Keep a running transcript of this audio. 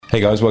Hey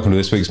guys, welcome to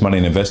this week's Money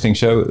and Investing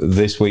Show.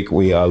 This week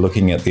we are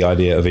looking at the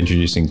idea of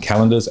introducing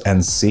calendars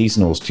and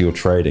seasonals to your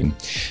trading.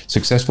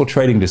 Successful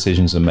trading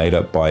decisions are made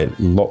up by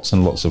lots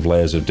and lots of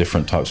layers of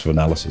different types of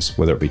analysis,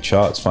 whether it be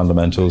charts,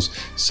 fundamentals.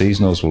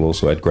 Seasonals will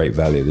also add great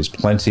value. There's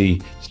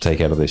plenty to take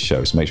out of this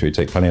show, so make sure you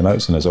take plenty of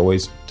notes, and as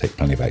always, take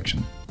plenty of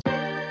action.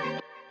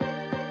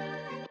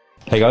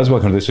 Hey guys,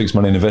 welcome to this week's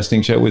Money and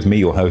Investing Show with me,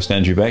 your host,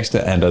 Andrew Baxter,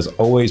 and as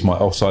always, my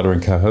offsider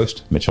and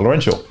co-host, Mitchell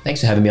Laurential.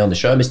 Thanks for having me on the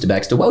show, Mr.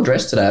 Baxter. Well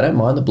dressed today, I don't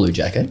mind the blue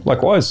jacket.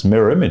 Likewise,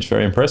 mirror image,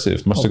 very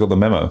impressive. Must have got the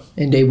memo.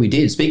 Indeed we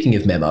did. Speaking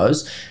of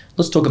memos,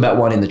 let's talk about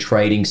one in the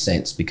trading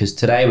sense, because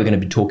today we're going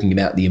to be talking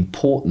about the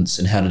importance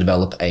and how to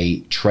develop a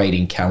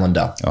trading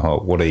calendar. Oh,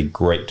 what a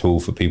great tool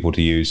for people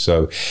to use.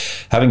 So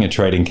having a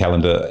trading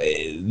calendar,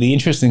 the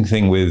interesting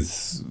thing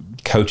with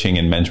coaching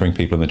and mentoring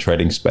people in the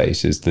trading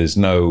space is there's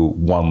no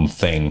one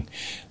thing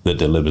that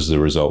delivers the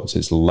results.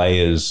 It's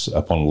layers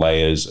upon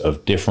layers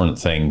of different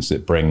things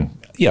that bring,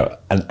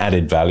 an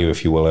added value,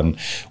 if you will. And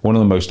one of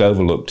the most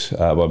overlooked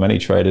by many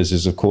traders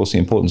is, of course, the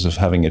importance of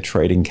having a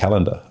trading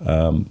calendar.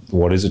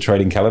 What is a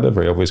trading calendar?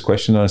 Very obvious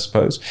question, I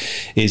suppose.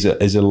 Is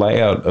a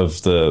layout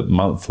of the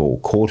month or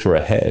quarter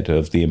ahead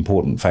of the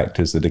important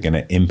factors that are going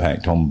to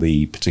impact on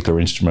the particular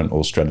instrument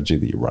or strategy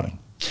that you're running.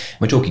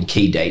 We're talking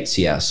key dates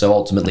here. So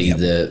ultimately,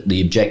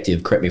 the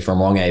objective, correct me if I'm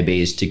wrong,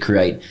 AB, is to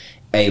create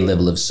a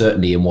level of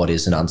certainty in what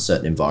is an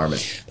uncertain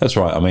environment. That's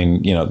right. I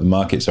mean, the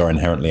markets are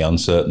inherently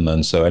uncertain.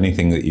 And so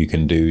anything that you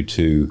can do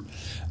to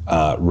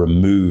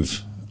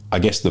remove, I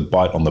guess, the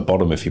bite on the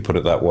bottom, if you put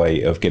it that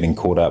way, of getting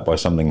caught out by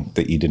something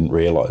that you didn't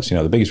realize.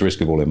 The biggest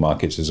risk of all in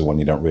markets is the one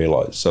you don't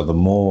realize. So the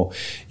more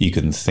you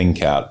can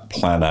think out,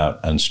 plan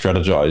out, and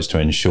strategize to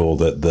ensure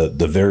that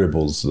the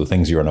variables, the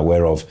things you're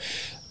unaware of,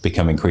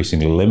 become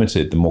increasingly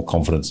limited, the more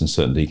confidence and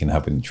certainty you can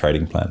have in the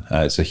trading plan.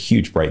 It's a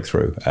huge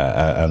breakthrough,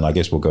 and I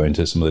guess we'll go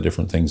into some of the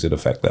different things that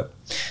affect that.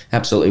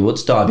 Absolutely.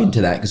 Let's dive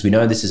into that, because we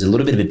know this is a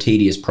little bit of a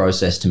tedious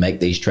process to make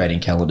these trading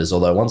calendars,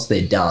 although once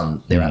they're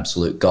done, they're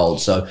absolute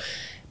gold. So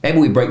maybe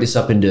we break this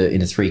up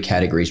into three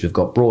categories. We've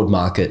got broad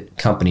market,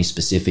 company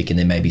specific, and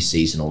then maybe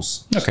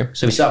seasonals. Okay.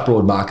 So we start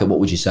broad market.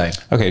 What would you say?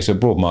 Okay, so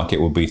broad market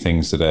will be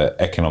things that are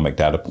economic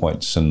data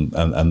points, and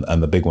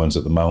the big ones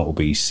at the moment will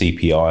be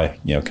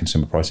CPI,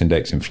 Consumer Price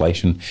Index,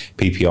 inflation,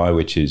 PPI,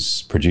 which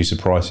is producer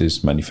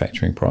prices,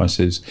 manufacturing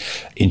prices,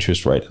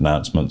 interest rate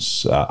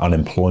announcements,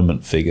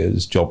 unemployment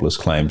figures, jobless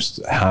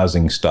claims,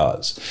 housing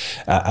starts,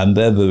 and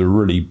they're the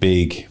really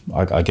big,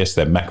 I guess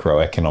they're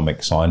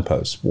macroeconomic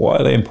signposts. Why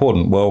are they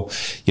important? Well,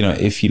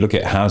 if you look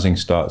at housing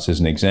starts as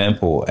an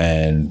example,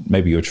 and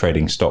maybe you're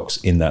trading stocks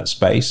in that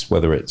space,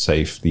 whether it's,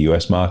 say, for the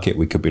US market,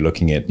 we could be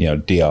looking at,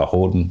 DR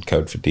Horton,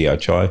 code for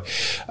DHI,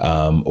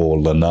 or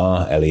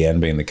Lennar, LEN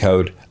being the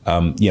code.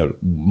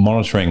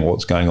 Monitoring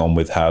what's going on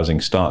with housing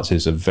starts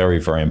is a very,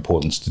 very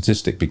important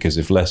statistic, because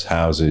if less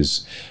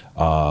houses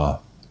are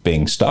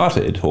being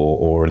started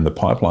or in the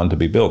pipeline to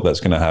be built,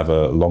 that's going to have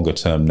a longer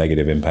term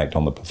negative impact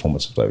on the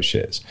performance of those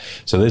shares.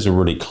 So there's a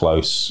really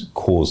close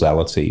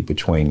causality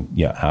between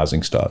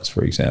housing starts,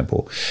 for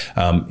example.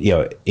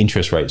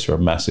 Interest rates are a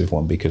massive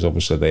one, because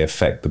obviously they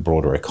affect the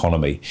broader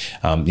economy.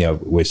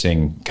 We're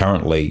seeing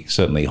currently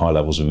certainly high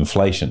levels of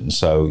inflation.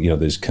 So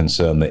there's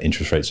concern that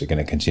interest rates are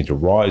going to continue to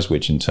rise,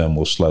 which in turn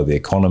will slow the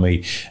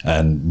economy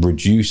and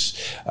reduce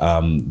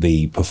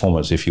the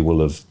performance, if you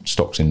will, of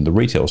stocks in the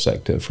retail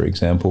sector, for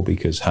example,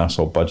 because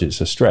household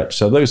budgets are stretched.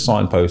 So those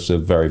signposts are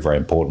very, very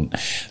important.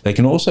 They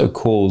can also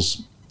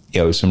cause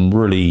some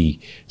really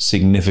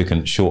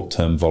significant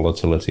short-term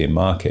volatility in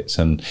markets.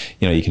 And,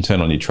 you can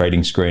turn on your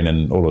trading screen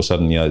and all of a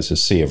sudden, it's a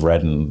sea of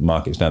red and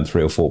market's down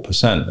 3 or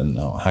 4%. And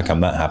how come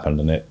that happened?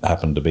 And it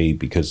happened to be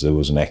because there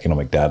was an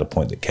economic data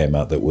point that came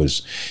out that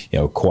was,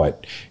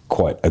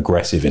 quite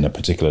aggressive in a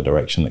particular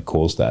direction that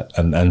caused that.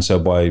 And so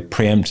by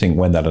preempting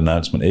when that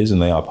announcement is,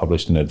 and they are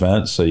published in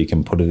advance, so you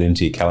can put it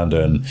into your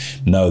calendar and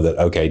know that,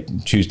 okay,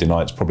 Tuesday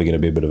night's probably going to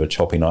be a bit of a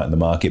choppy night in the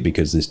market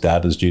because this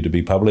data is due to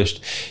be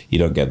published, you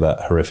don't get that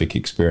horrific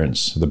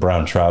experience. The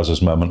brown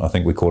trousers moment, I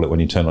think we call it,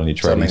 when you turn on your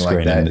trading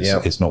screen and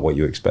it's not what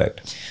you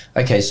expect.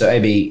 Okay, so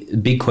AB,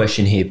 big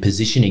question here,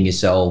 positioning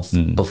yourself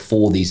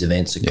before these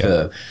events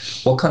occur. Yeah.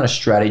 What kind of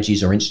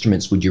strategies or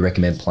instruments would you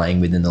recommend playing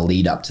with in the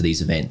lead up to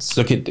these events?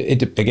 Look,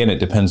 again, it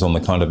depends on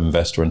the kind of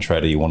investor and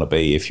trader you want to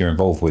be. If you're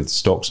involved with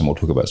stocks, and we'll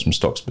talk about some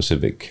stock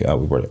specific,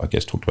 we've already, I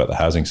guess, talked about the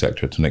housing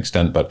sector to an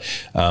extent, but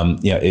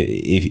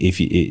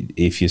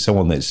if you're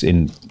someone that's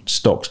in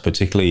stocks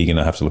particularly, you're going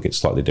to have to look at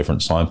slightly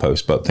different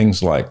signposts. But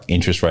things like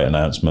interest rate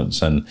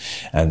announcements and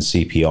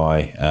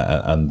CPI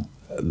and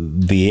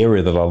the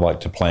area that I like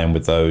to play in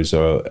with those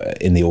are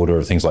in the order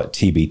of things like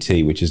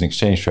TBT, which is an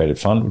exchange traded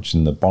fund, which is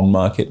in the bond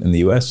market in the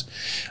US.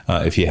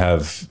 If you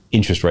have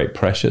interest rate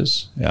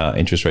pressures,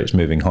 interest rates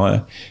moving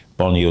higher,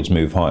 bond yields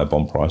move higher,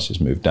 bond prices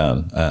move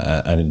down.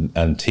 And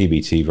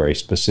TBT very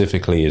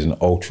specifically is an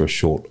ultra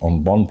short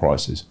on bond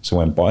prices. So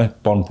when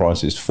bond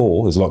prices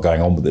fall, there's a lot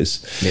going on with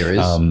this. There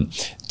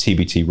is.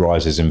 TBT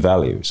rises in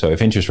value. So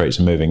if interest rates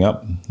are moving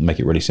up, make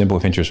it really simple,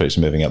 if interest rates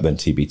are moving up, then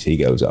TBT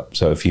goes up.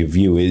 So if your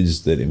view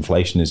is that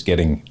inflation is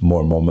getting more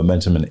and more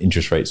momentum and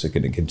interest rates are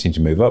going to continue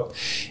to move up,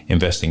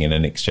 investing in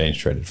an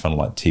exchange-traded fund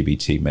like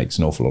TBT makes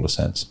an awful lot of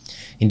sense.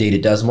 Indeed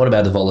it does. And what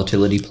about the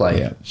volatility play?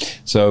 Yeah.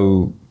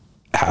 So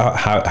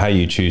how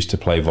you choose to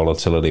play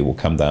volatility will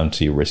come down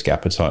to your risk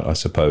appetite, I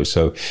suppose.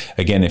 So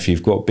again, if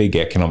you've got big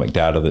economic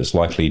data that's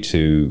likely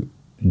to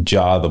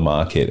jar the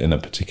market in a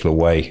particular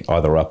way,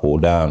 either up or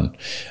down,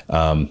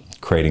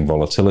 creating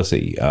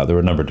volatility, there are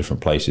a number of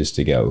different places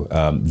to go.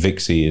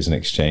 VIXI is an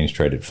exchange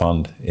traded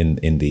fund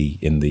in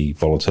the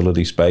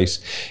volatility space.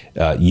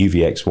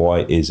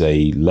 UVXY is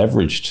a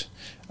leveraged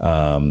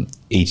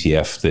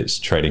ETF that's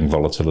trading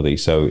volatility.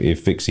 So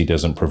if VIXI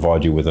doesn't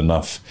provide you with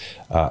enough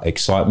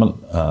excitement,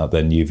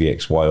 then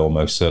UVXY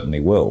almost certainly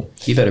will.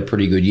 You've had a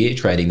pretty good year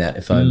trading that,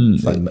 if I'm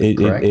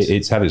correct.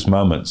 It's had its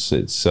moments.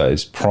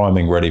 It's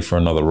priming, ready for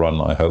another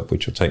run, I hope,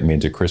 which will take me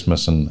into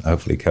Christmas and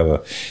hopefully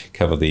cover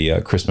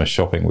the Christmas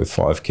shopping with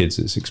 5 kids.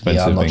 It's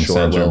expensive being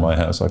Santa in my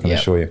house, I can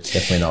assure you.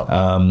 Definitely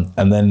not.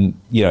 And then,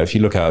 if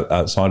you look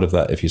outside of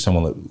that, if you're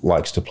someone that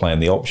likes to play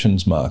in the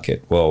options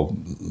market, well,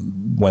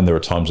 when there are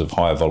times of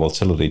higher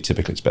volatility,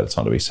 typically it's better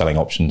time to be selling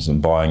options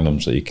than buying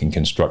them, so you can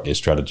construct your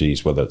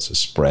strategies, whether it's a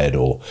spread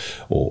or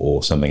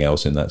something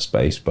else in that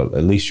space. But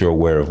at least you're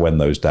aware of when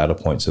those data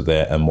points are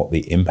there and what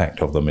the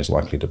impact of them is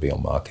likely to be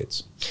on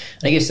markets.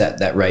 And I guess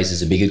that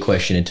raises a bigger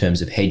question in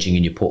terms of hedging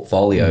in your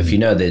portfolio. If you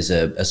know there's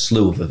a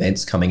slew of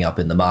events coming up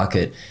in the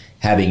market,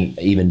 having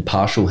even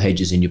partial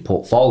hedges in your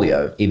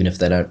portfolio, even if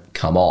they don't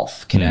come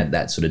off, can add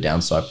that sort of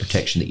downside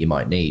protection that you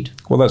might need.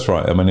 Well, that's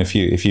right. I mean, if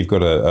you've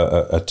got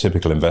a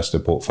typical investor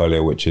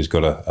portfolio which has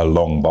got a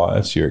long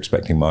bias, you're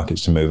expecting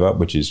markets to move up,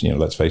 which is,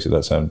 let's face it,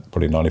 that's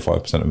probably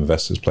 95% of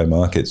investors play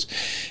markets.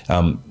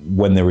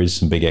 When there is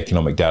some big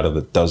economic data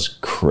that does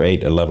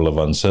create a level of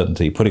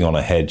uncertainty, putting on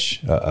a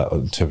hedge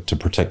to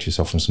protect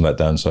yourself from some of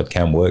that downside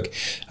can work.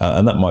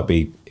 And that might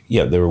be,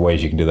 there are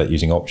ways you can do that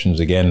using options.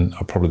 Again,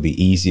 probably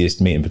the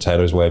easiest meat and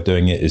potatoes way of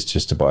doing it is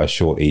just to buy a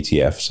short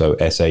ETF. So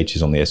SH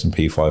is on the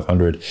S&P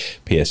 500,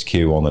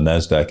 PSQ on the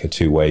NASDAQ are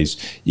 2 ways.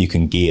 You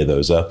can gear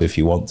those up if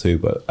you want to,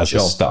 but as a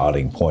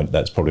starting point,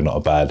 that's probably not a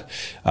bad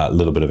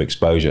little bit of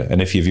exposure.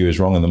 And if your view is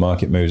wrong and the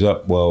market moves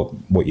up, well,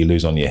 what you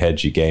lose on your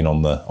hedge, you gain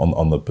on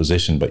the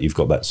position, but you've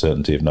got that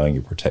certainty of knowing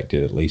you're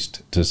protected, at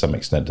least to some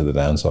extent, to the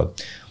downside.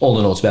 All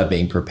in all, it's about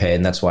being prepared,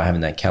 and that's why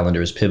having that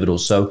calendar is pivotal.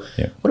 So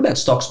what about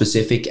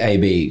stock-specific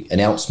AB?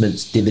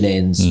 Announcements,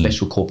 dividends,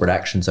 special corporate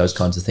actions, those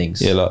kinds of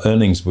things. Yeah, like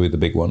earnings will be the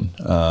big one.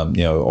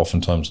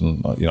 Oftentimes,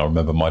 I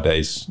remember my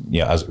days,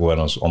 when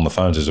I was on the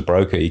phones as a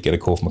broker, you get a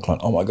call from a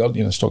client, oh my God,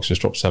 stocks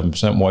just dropped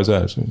 7%. Why is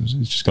that? It's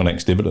just gone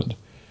ex-dividend.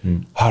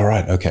 Oh,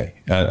 right, okay.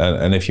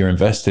 And if you're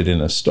invested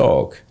in a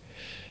stock,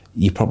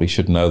 you probably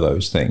should know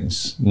those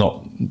things,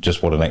 not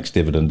just what an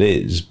ex-dividend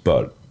is,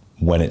 but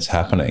when it's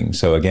happening.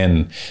 So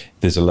again,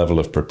 there's a level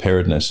of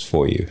preparedness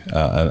for you.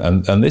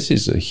 And this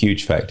is a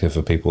huge factor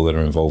for people that are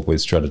involved with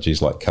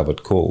strategies like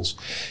covered calls.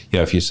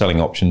 If you're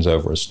selling options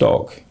over a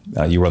stock,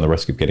 you run the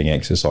risk of getting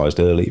exercised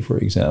early, for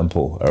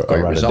example,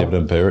 around a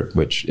dividend period,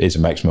 which is a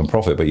maximum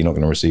profit, but you're not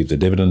going to receive the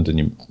dividend,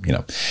 and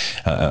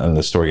and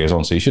the story goes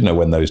on. So you should know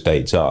when those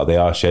dates are. They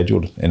are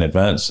scheduled in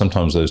advance.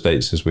 Sometimes those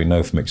dates, as we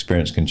know from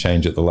experience, can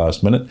change at the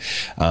last minute.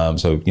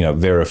 So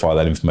verify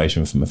that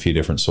information from a few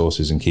different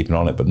sources and keep an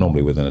eye on it. But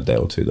normally within a day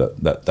or two,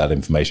 that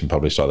information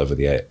published either over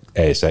the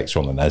ASX or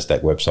on the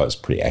NASDAQ website is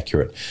pretty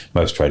accurate.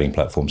 Most trading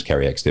platforms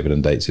carry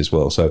ex-dividend dates as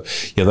well. So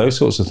those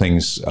sorts of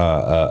things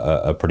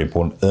are pretty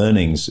important.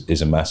 Earnings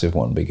is a massive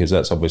one, because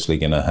that's obviously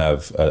going to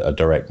have a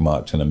direct,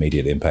 marked and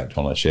immediate impact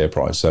on a share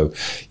price. So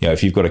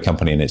if you've got a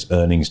company in its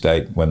earnings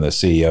date, when the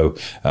CEO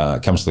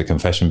comes to the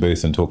confession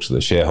booth and talks to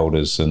the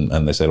shareholders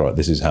and they say, right,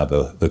 this is how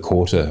the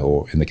quarter,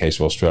 or in the case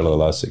of Australia, the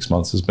last 6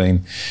 months has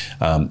been,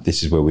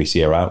 this is where we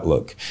see our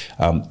outlook,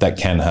 that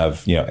can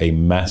have a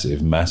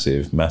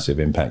massive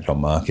impact on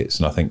markets.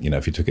 And I think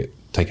if you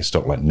take a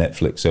stock like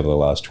Netflix over the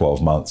last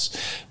 12 months,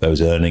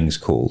 those earnings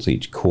calls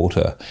each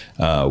quarter,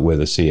 where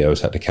the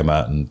CEOs had to come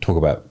out and talk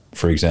about,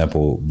 for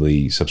example,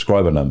 the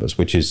subscriber numbers,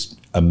 which is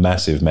a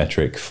massive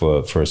metric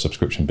for a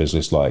subscription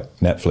business like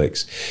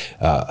Netflix.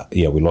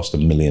 We lost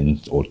 1 million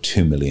or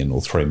 2 million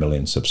or 3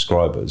 million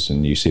subscribers,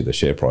 and you see the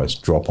share price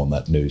drop on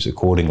that news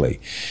accordingly.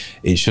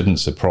 It shouldn't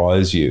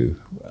surprise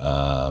you,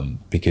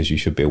 because you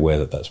should be aware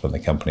that that's when the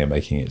company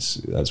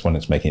that's when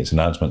it's making its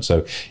announcement.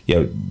 So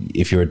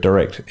if you're a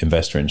direct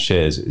investor in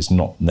shares, it's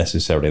not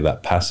necessarily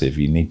that passive.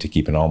 You need to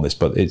keep an eye on this,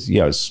 but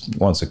it's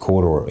once a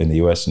quarter in the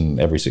US and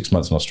every 6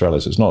 months in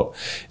Australia. So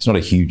it's not a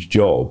huge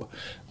job,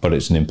 but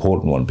it's an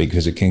important one,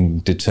 because it can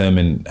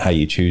determine how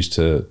you choose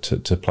to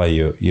play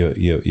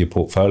your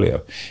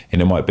portfolio.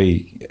 And it might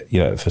be,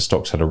 if a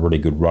stock's had a really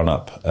good run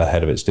up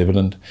ahead of its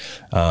dividend,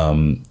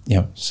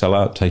 sell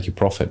out, take your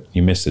profit.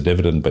 You miss the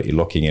dividend, but you're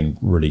locking in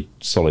really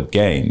solid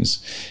gains.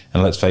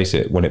 And let's face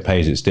it, when it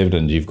pays its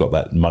dividend, you've got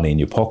that money in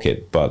your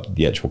pocket, but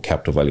the actual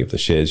capital value of the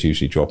shares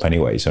usually drop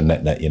anyway. So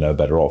net, you're no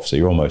better off. So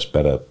you're almost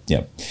better,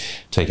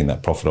 taking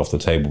that profit off the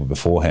table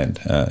beforehand.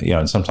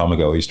 And some time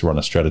ago, I used to run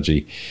a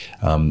strategy.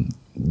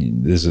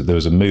 There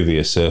was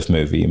a surf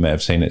movie, you may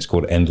have seen it. It's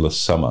called Endless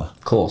Summer.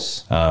 Of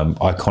course.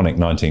 Iconic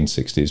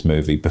 1960s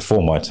movie,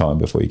 before my time,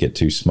 before you get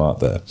too smart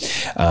there.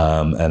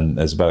 And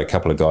there's about a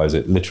couple of guys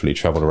that literally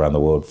traveled around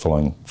the world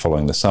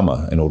following the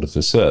summer in order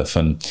to surf.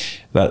 And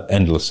that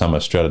Endless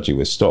Summer strategy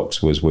with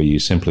stocks was where you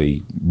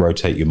simply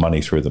rotate your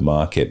money through the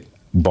market,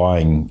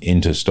 buying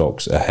into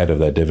stocks ahead of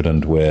their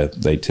dividend, where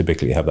they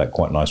typically have that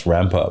quite nice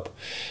ramp up,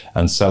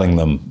 and selling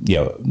them,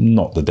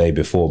 not the day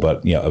before,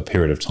 but a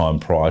period of time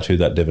prior to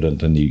that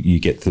dividend, and you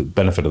get the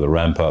benefit of the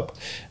ramp up,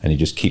 and you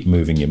just keep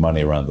moving your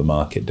money around the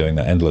market. Doing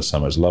that Endless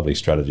Summer is a lovely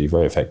strategy,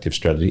 very effective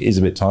strategy. It is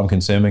a bit time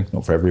consuming,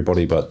 not for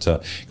everybody, but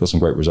got some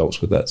great results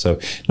with that. So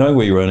knowing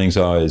where your earnings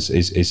are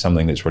is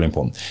something that's really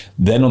important.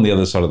 Then on the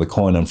other side of the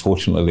coin,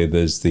 unfortunately,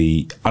 there's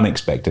the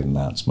unexpected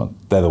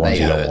announcement. They're the ones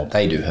you don't want.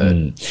 They do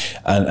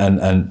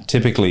hurt. And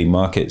typically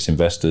markets,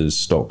 investors,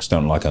 stocks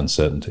don't like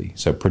uncertainty.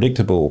 So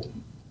predictable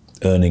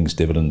earnings,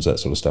 dividends, that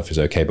sort of stuff is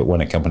okay. But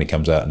when a company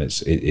comes out and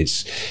it's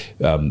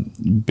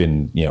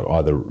been,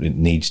 either it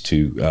needs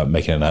to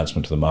make an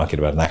announcement to the market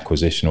about an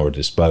acquisition or a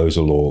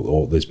disposal,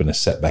 or there's been a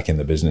setback in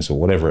the business or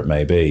whatever it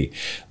may be,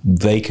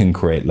 they can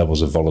create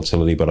levels of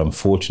volatility. But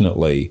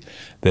unfortunately,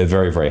 they're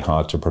very, very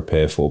hard to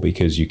prepare for,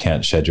 because you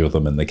can't schedule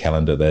them in the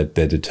calendar.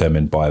 They're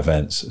determined by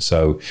events.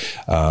 So,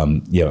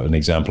 an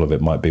example of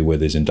it might be where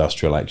there's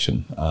industrial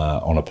action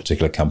on a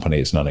particular company.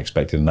 It's an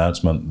unexpected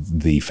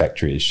announcement. The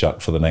factory is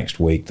shut for the next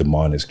week. The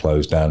mine is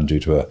closed down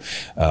due to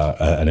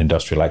an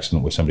industrial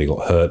accident where somebody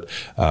got hurt.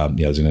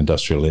 There's an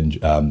industrial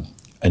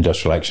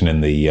action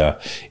in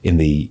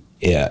the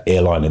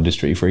airline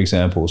industry, for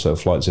example. So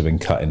flights have been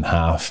cut in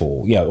half,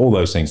 or all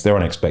those things. They're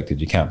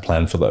unexpected. You can't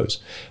plan for those.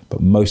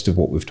 But most of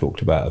what we've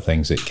talked about are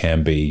things that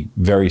can be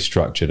very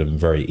structured and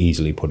very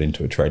easily put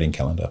into a trading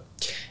calendar.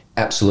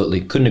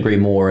 Absolutely. Couldn't agree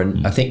more.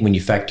 And I think when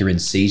you factor in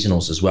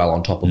seasonals as well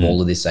on top of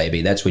all of this,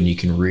 AB, that's when you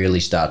can really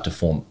start to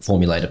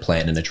formulate a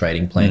plan and a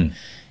trading plan.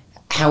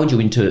 How would you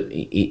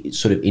interweave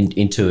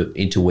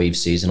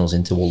seasonals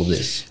into all of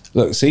this?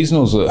 Look,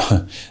 seasonals,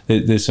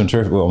 there's some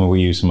terrific. Well, we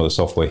use some of the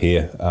software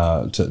here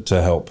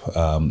to help,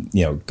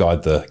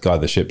 guide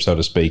the ship, so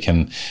to speak.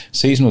 And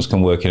seasonals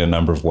can work in a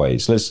number of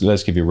ways.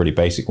 Let's give you a really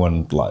basic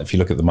one. Like if you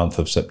look at the month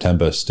of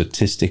September,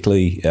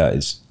 statistically,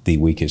 it's the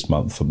weakest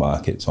month for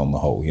markets on the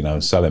whole.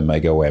 Selling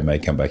may go away, may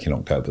come back in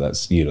October.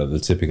 That's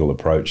the typical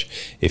approach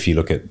if you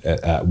look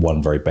at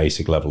one very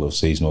basic level of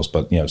seasonals.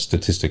 But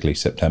statistically,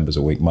 September's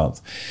a weak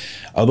month.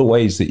 Other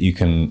ways that you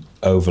can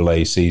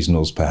overlay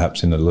seasonals,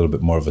 perhaps in a little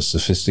bit more of a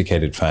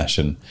sophisticated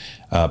fashion,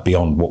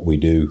 beyond what we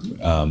do,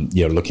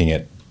 looking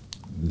at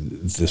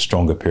the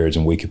stronger periods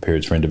and weaker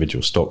periods for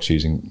individual stocks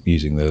using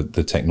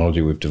the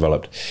technology we've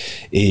developed,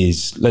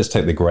 is, let's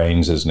take the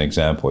grains as an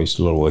example. I used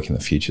to do a lot of work in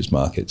the futures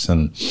markets,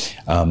 and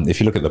if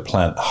you look at the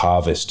plant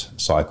harvest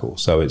cycle,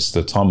 so it's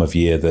the time of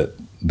year that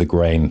the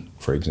grain,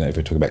 for example, if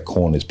we're talking about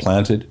corn, is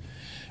planted,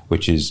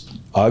 which is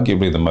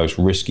arguably the most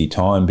risky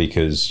time,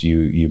 because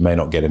you may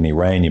not get any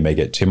rain, you may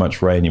get too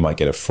much rain, you might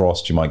get a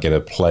frost, you might get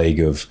a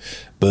plague of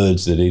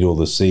birds that eat all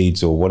the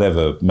seeds, or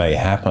whatever may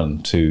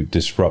happen to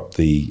disrupt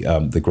the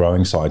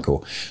growing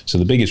cycle. So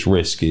the biggest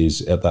risk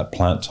is at that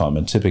plant time,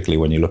 and typically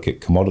when you look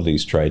at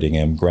commodities trading,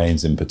 and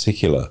grains in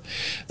particular,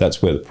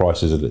 that's where the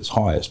price is at its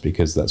highest,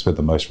 because that's where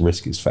the most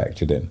risk is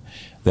factored in.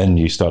 Then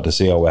you start to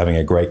see, we're having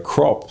a great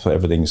crop,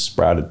 everything's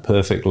sprouted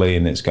perfectly,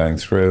 and it's going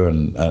through,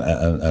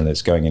 and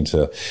it's going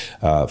into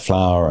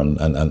flour, and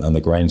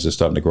the grains are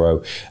starting to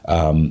grow.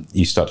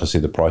 You start to see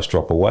the price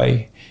drop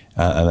away.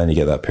 And then you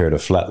get that period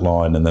of flat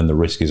line, and then the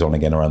risk is on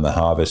again around the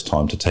harvest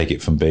time to take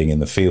it from being in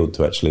the field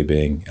to actually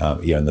being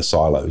in the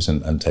silos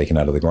and taken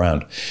out of the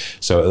ground.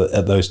 So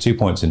at those 2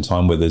 points in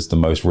time where there's the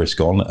most risk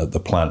on, at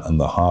the plant and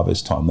the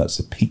harvest time, that's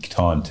the peak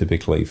time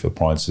typically for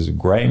prices of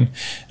grain.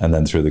 And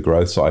then through the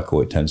growth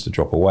cycle, it tends to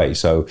drop away.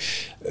 So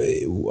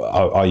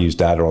I use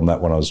data on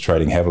that when I was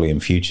trading heavily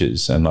in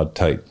futures, and I'd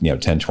take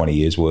 10, 20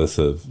 years worth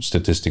of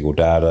statistical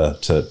data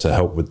to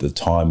help with the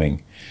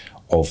timing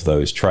of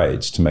those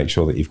trades, to make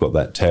sure that you've got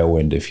that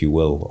tailwind, if you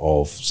will,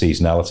 of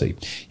seasonality.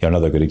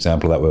 Another good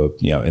example of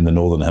that, we're in the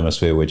northern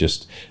hemisphere, we're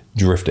just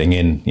drifting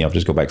in. I've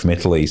just got back from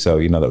Italy, so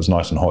that was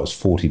nice and hot. It's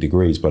 40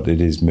 degrees, but it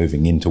is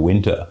moving into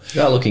winter.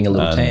 You are looking a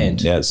little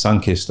tanned. Yeah, it's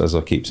sun-kissed, as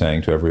I keep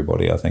saying to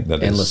everybody. I think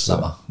that endless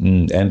summer.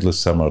 Endless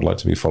summer. I'd like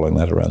to be following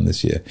that around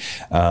this year.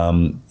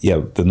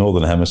 The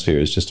northern hemisphere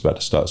is just about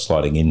to start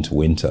sliding into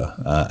winter,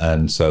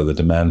 and so the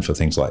demand for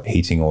things like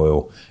heating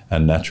oil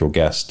and natural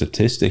gas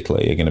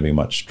statistically are going to be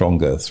much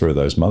stronger through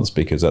those months,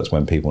 because that's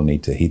when people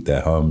need to heat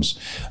their homes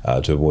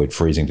to avoid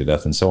freezing to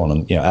death and so on.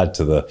 And add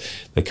to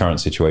the current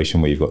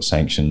situation where you've got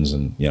sanctions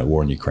and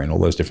war in Ukraine, all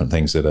those different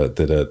things that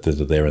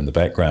are there in the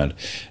background,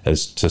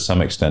 has to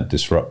some extent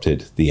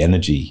disrupted the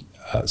energy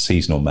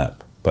seasonal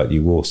map. But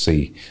you will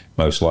see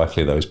most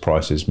likely those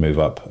prices move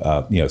up,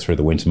 through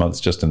the winter months,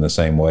 just in the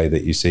same way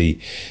that you see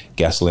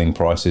gasoline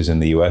prices in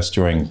the US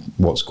during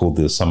what's called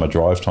the summer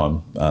drive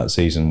time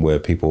season, where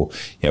people,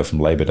 from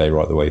Labor Day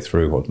right the way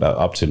through, or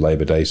up to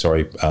Labor Day,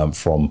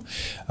 from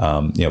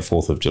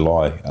 4th of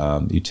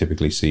July, you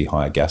typically see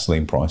higher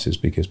gasoline prices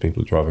because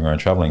people are driving around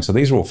traveling. So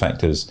these are all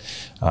factors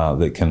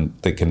that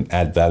can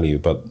add value.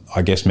 But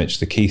I guess, Mitch,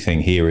 the key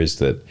thing here is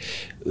that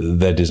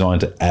they're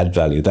designed to add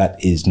value.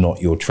 That is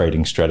not your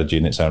trading strategy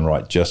in its own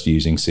right, just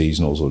using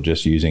seasonals or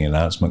just using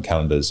announcement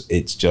calendars.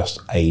 It's just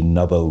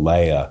another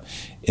layer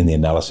in the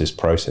analysis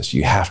process.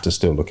 You have to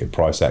still look at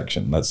price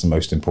action. That's the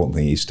most important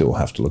thing. You still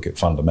have to look at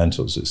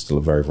fundamentals. It's still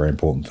a very, very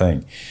important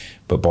thing.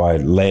 But by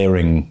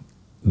layering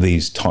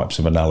these types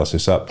of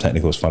analysis up,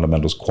 technicals,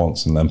 fundamentals,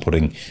 quants, and then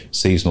putting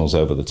seasonals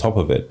over the top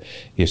of it,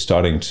 you're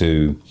starting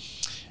to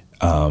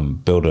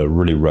build a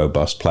really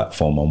robust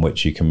platform on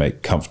which you can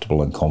make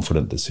comfortable and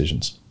confident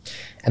decisions.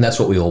 And that's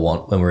what we all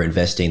want when we're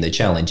investing. The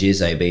challenge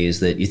is, AB, is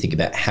that you think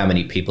about how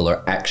many people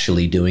are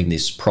actually doing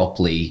this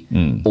properly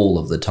all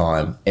of the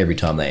time, every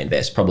time they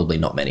invest. Probably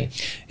not many.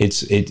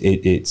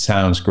 It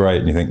sounds great,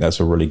 and you think that's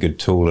a really good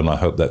tool, and I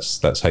hope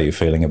that's how you're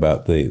feeling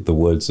about the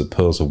words, the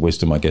pearls of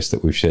wisdom, I guess,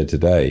 that we've shared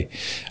today.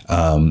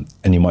 And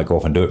you might go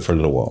off and do it for a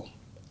little while,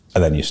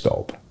 and then you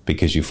stop,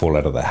 because you fall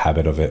out of the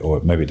habit of it, or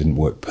maybe it didn't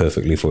work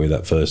perfectly for you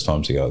that first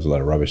time, so you go, it's a load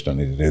of rubbish, don't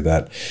need to do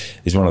that.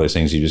 It's one of those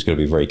things you just got to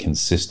be very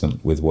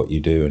consistent with what you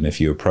do. And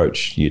if you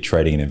approach your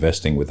trading and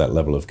investing with that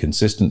level of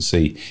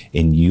consistency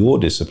in your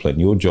discipline,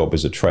 your job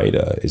as a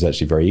trader is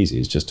actually very easy.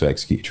 It's just to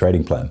execute your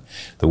trading plan.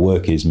 The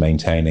work is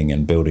maintaining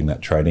and building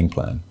that trading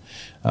plan.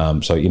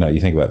 So,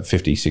 you think about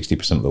 50,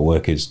 60% of the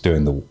work is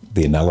doing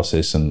the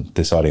analysis and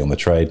deciding on the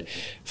trade.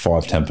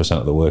 5-10%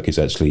 of the work is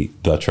actually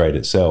the trade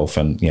itself.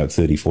 And,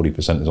 30,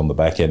 40% is on the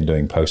back end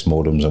doing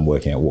postmortems and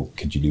working out what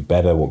could you do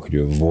better, what could you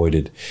have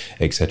avoided,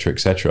 et cetera, et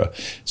cetera.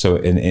 So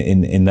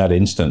in that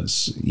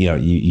instance,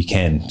 you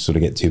can sort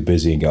of get too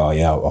busy and go,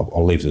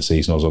 I'll leave the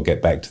seasonals, I'll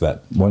get back to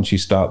that. Once you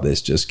start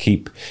this, just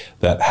keep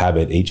that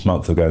habit each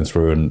month of going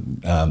through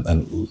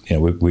and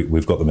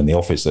we've got them in the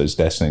office, those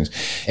desk things.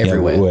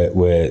 Everywhere.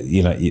 Where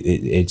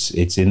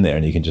it's in there,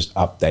 and you can just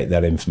update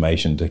that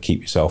information to keep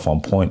yourself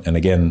on point. And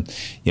again,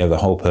 the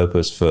whole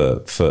purpose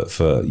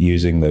for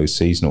using those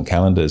seasonal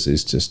calendars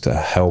is just to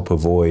help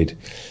avoid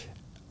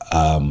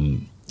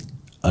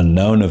a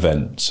known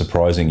event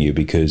surprising you,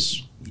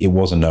 because it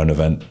was a known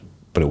event,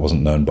 but it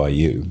wasn't known by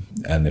you.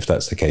 And if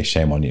that's the case,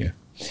 shame on you.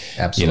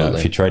 Absolutely.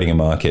 If you're trading a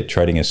market,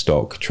 trading a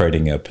stock,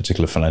 trading a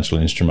particular financial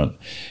instrument,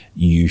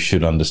 you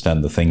should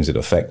understand the things that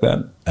affect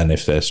that. And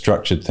if they're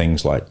structured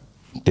things like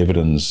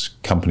dividends,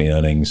 company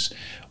earnings,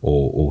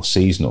 or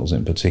seasonals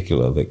in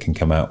particular that can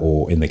come out,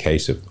 or in the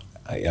case of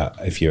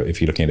if you're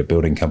looking at a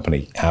building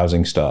company,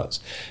 housing starts,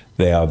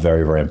 they are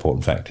very, very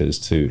important factors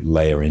to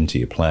layer into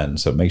your plan.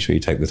 So make sure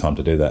you take the time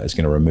to do that. It's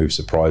going to remove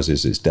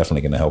surprises. It's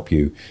definitely going to help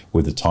you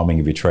with the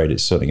timing of your trade.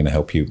 It's certainly going to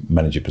help you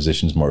manage your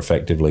positions more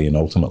effectively, and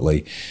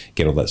ultimately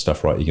get all that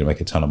stuff right. You're going to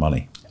make a ton of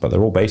money. But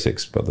they're all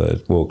basics, but they're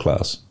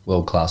world-class.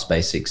 World-class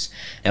basics.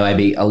 Now,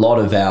 AB, a lot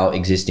of our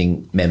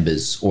existing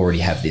members already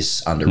have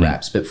this under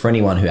wraps, but for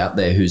anyone out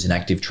there who's an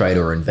active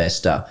trader or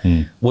investor,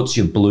 what's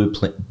your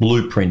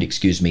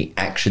blueprint,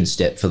 action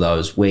step for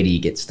those? Where do you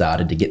get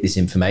started to get this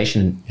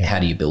information? How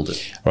do you build it?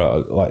 Right,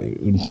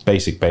 like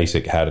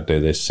basic how to do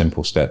this,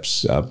 simple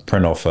steps.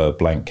 Print off a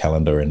blank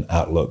calendar in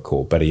Outlook,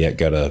 or better yet,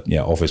 go to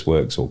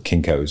Officeworks or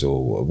Kinko's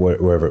or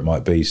wherever it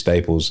might be,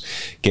 Staples.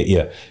 Get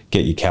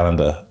your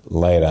calendar,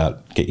 lay it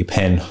out, get your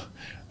pen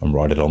and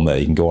write it on there.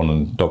 You can go on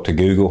and Dr.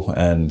 Google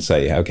and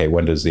say, okay,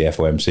 when does the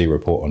FOMC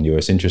report on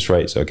US interest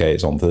rates? Okay,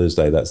 it's on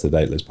Thursday, that's the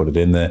date, let's put it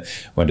in there.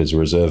 When does the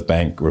Reserve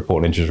Bank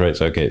report interest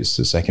rates? Okay, it's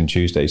the second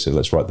Tuesday, so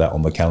let's write that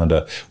on the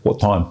calendar.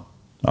 What time?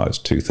 Oh, it's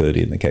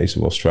 2:30 in the case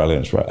of Australia.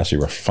 It's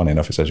actually funny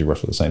enough, it's actually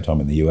roughly the same time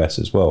in the US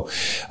as well.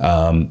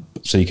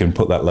 So you can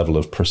put that level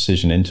of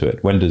precision into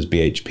it. When does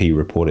BHP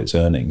report its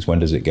earnings? When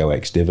does it go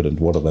ex-dividend?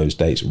 What are those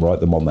dates? Write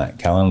them on that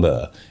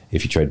calendar.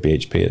 If you trade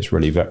BHP, it's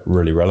really,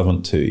 really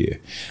relevant to you.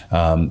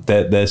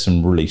 There's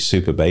some really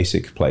super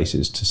basic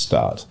places to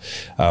start.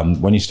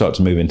 When you start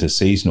to move into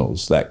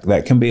seasonals,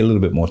 that can be a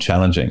little bit more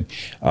challenging.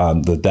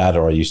 The data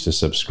I used to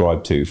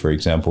subscribe to, for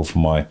example, for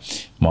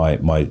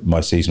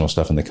my seasonal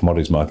stuff in the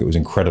commodities market, was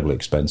incredibly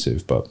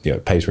expensive, but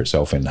it pays for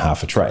itself in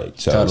half a trade.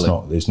 So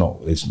totally.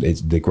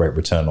 it's the great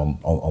return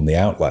on the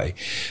outlay.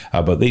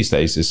 But these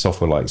days, there's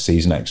software like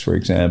SeasonX, for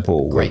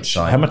example. Great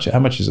site. How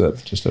much is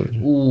that?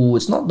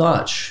 It's not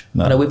much.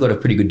 No. I know we've got a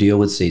pretty good deal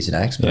with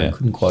SeasonX, but I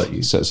couldn't quote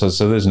you. So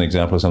there's an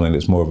example of something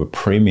that's more of a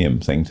premium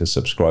thing to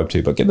subscribe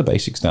to, but get the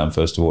basics down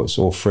first of all. It's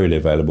all freely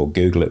available.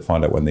 Google it,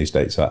 find out when these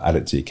dates are, add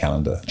it to your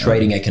calendar.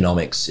 Trading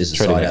Economics is a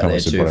site out there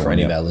too for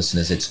any of our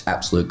listeners. It's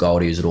absolute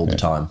gold. I use it all the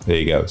time. There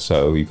you go.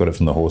 So you've got it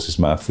from the horse's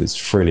mouth. It's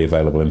freely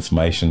available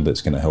information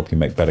that's going to help you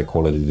make better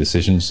quality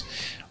decisions.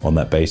 On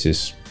that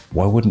basis,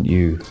 why wouldn't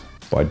you,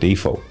 by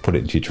default, put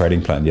it into your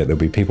trading plan? Yet there'll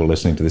be people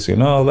listening to this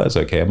going, oh, that's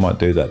okay, I might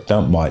do that.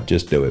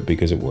 Just do it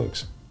because it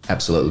works.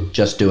 Absolutely.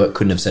 Just do it.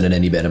 Couldn't have said it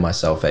any better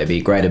myself,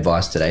 AB. Great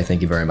advice today.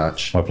 Thank you very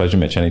much. My pleasure,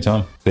 Mitch.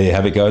 Anytime. There you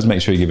have it, guys.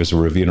 Make sure you give us a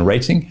review and a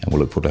rating, and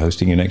we'll look forward to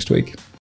hosting you next week.